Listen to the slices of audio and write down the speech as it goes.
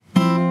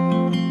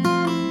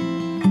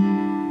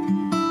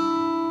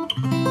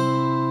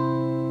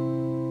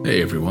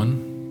Hey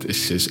everyone,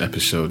 this is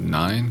episode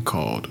 9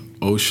 called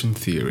Ocean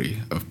Theory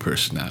of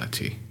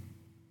Personality.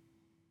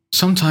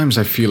 Sometimes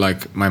I feel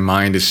like my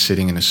mind is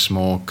sitting in a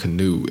small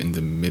canoe in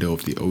the middle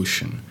of the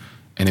ocean,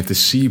 and if the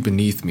sea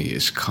beneath me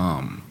is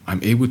calm,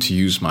 I'm able to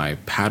use my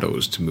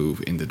paddles to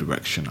move in the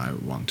direction I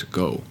want to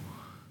go.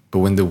 But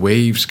when the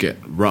waves get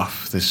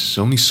rough, there's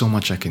only so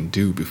much I can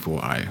do before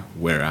I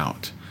wear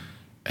out,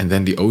 and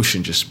then the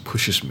ocean just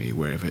pushes me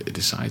wherever it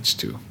decides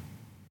to.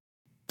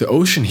 The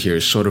ocean here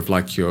is sort of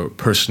like your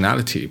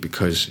personality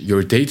because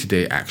your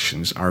day-to-day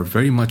actions are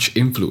very much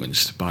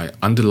influenced by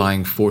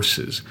underlying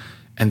forces,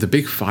 and the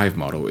Big Five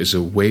model is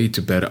a way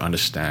to better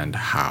understand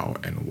how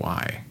and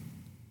why.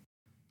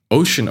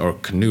 Ocean or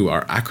canoe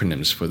are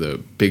acronyms for the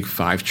Big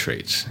Five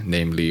traits,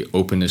 namely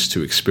openness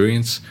to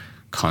experience,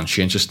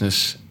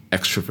 conscientiousness,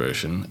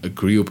 extroversion,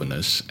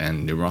 agreeableness,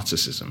 and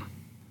neuroticism.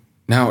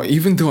 Now,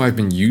 even though I've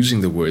been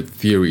using the word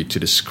theory to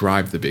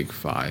describe the Big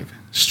Five,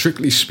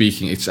 strictly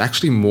speaking, it's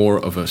actually more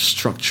of a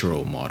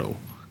structural model,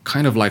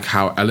 kind of like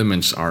how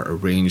elements are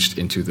arranged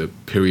into the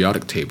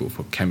periodic table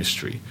for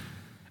chemistry.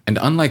 And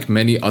unlike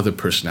many other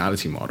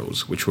personality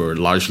models, which were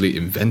largely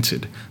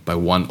invented by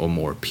one or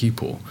more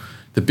people,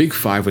 the Big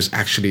Five was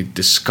actually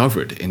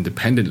discovered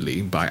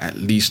independently by at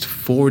least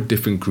 4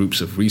 different groups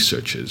of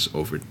researchers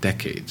over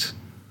decades.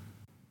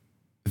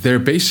 Their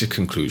basic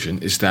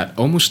conclusion is that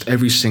almost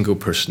every single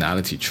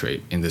personality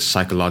trait in the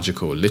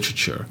psychological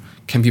literature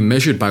can be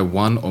measured by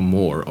one or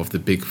more of the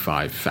Big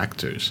Five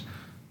factors.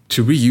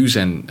 To reuse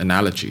an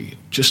analogy,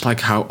 just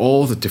like how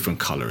all the different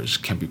colors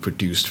can be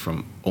produced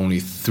from only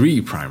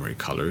 3 primary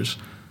colors,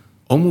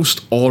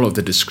 almost all of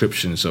the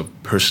descriptions of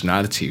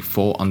personality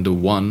fall under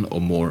one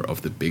or more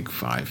of the Big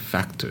Five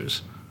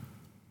factors.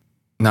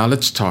 Now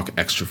let's talk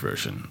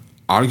extroversion.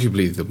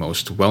 Arguably the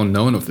most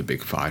well-known of the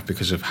Big Five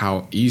because of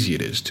how easy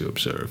it is to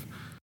observe.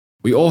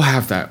 We all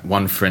have that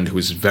one friend who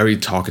is very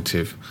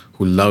talkative,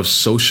 who loves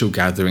social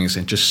gatherings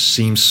and just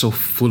seems so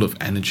full of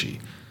energy.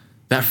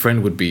 That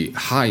friend would be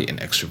high in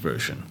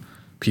extroversion.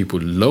 People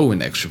low in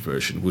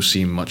extroversion will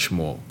seem much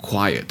more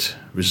quiet,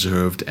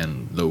 reserved,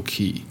 and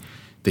low-key.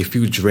 They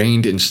feel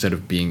drained instead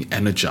of being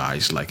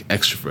energized like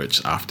extroverts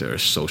after a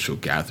social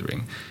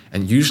gathering,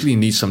 and usually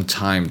need some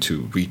time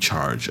to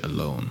recharge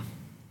alone.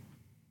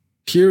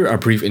 Here are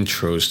brief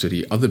intros to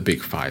the other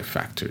Big Five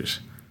factors.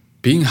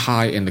 Being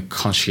high in the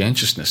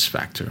conscientiousness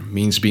factor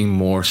means being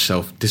more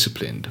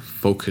self-disciplined,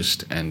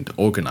 focused, and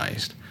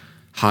organized.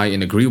 High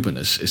in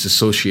agreeableness is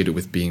associated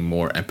with being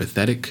more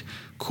empathetic,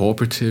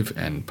 cooperative,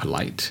 and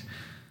polite.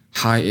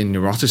 High in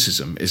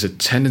neuroticism is a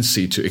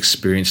tendency to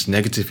experience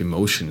negative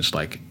emotions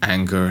like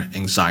anger,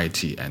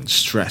 anxiety, and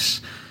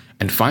stress.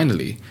 And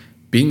finally,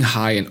 being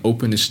high in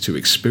openness to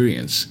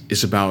experience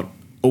is about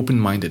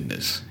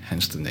open-mindedness,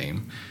 hence the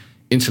name,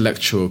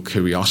 intellectual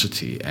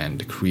curiosity,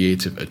 and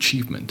creative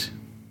achievement.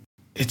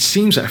 It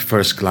seems at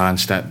first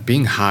glance that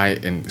being high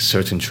in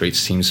certain traits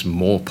seems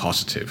more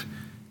positive.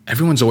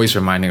 Everyone's always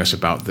reminding us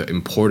about the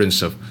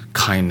importance of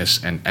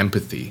kindness and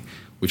empathy,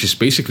 which is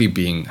basically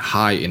being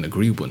high in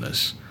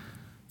agreeableness.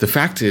 The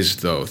fact is,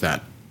 though,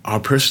 that our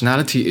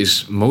personality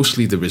is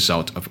mostly the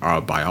result of our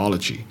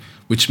biology,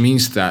 which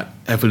means that,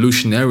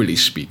 evolutionarily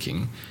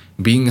speaking,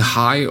 being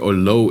high or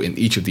low in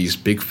each of these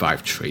Big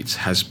Five traits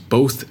has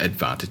both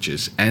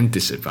advantages and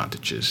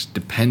disadvantages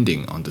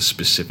depending on the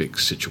specific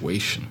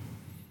situation.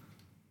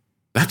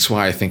 That's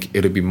why I think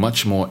it'll be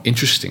much more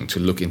interesting to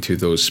look into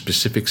those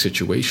specific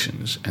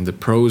situations and the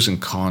pros and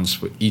cons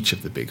for each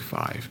of the Big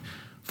Five.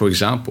 For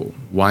example,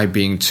 why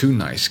being too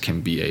nice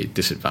can be a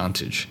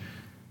disadvantage.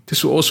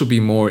 This will also be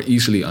more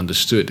easily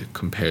understood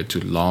compared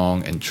to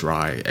long and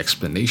dry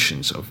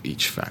explanations of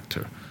each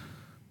factor.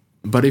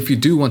 But if you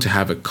do want to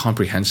have a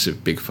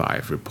comprehensive Big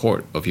Five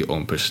report of your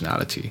own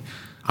personality,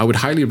 I would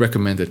highly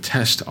recommend a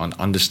test on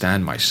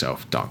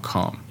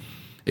understandmyself.com.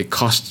 It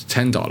costs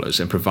 $10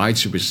 and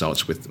provides you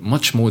results with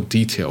much more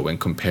detail when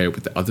compared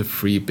with the other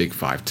free Big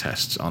Five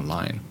tests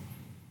online.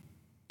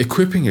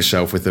 Equipping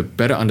yourself with a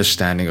better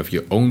understanding of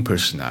your own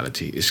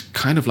personality is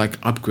kind of like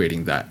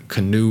upgrading that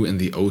canoe in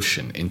the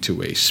ocean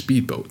into a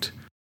speedboat.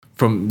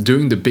 From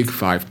doing the Big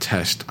Five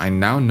test, I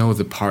now know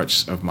the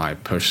parts of my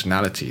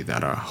personality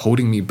that are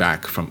holding me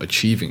back from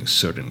achieving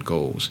certain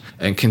goals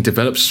and can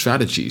develop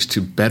strategies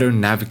to better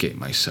navigate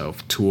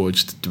myself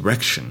towards the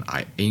direction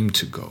I aim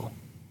to go.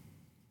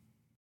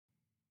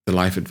 The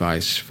life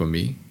advice for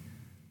me?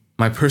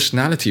 My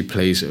personality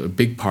plays a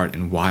big part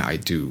in why I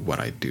do what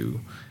I do,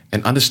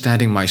 and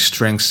understanding my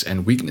strengths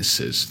and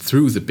weaknesses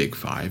through the Big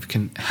Five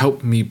can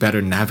help me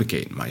better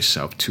navigate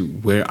myself to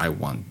where I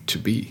want to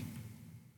be.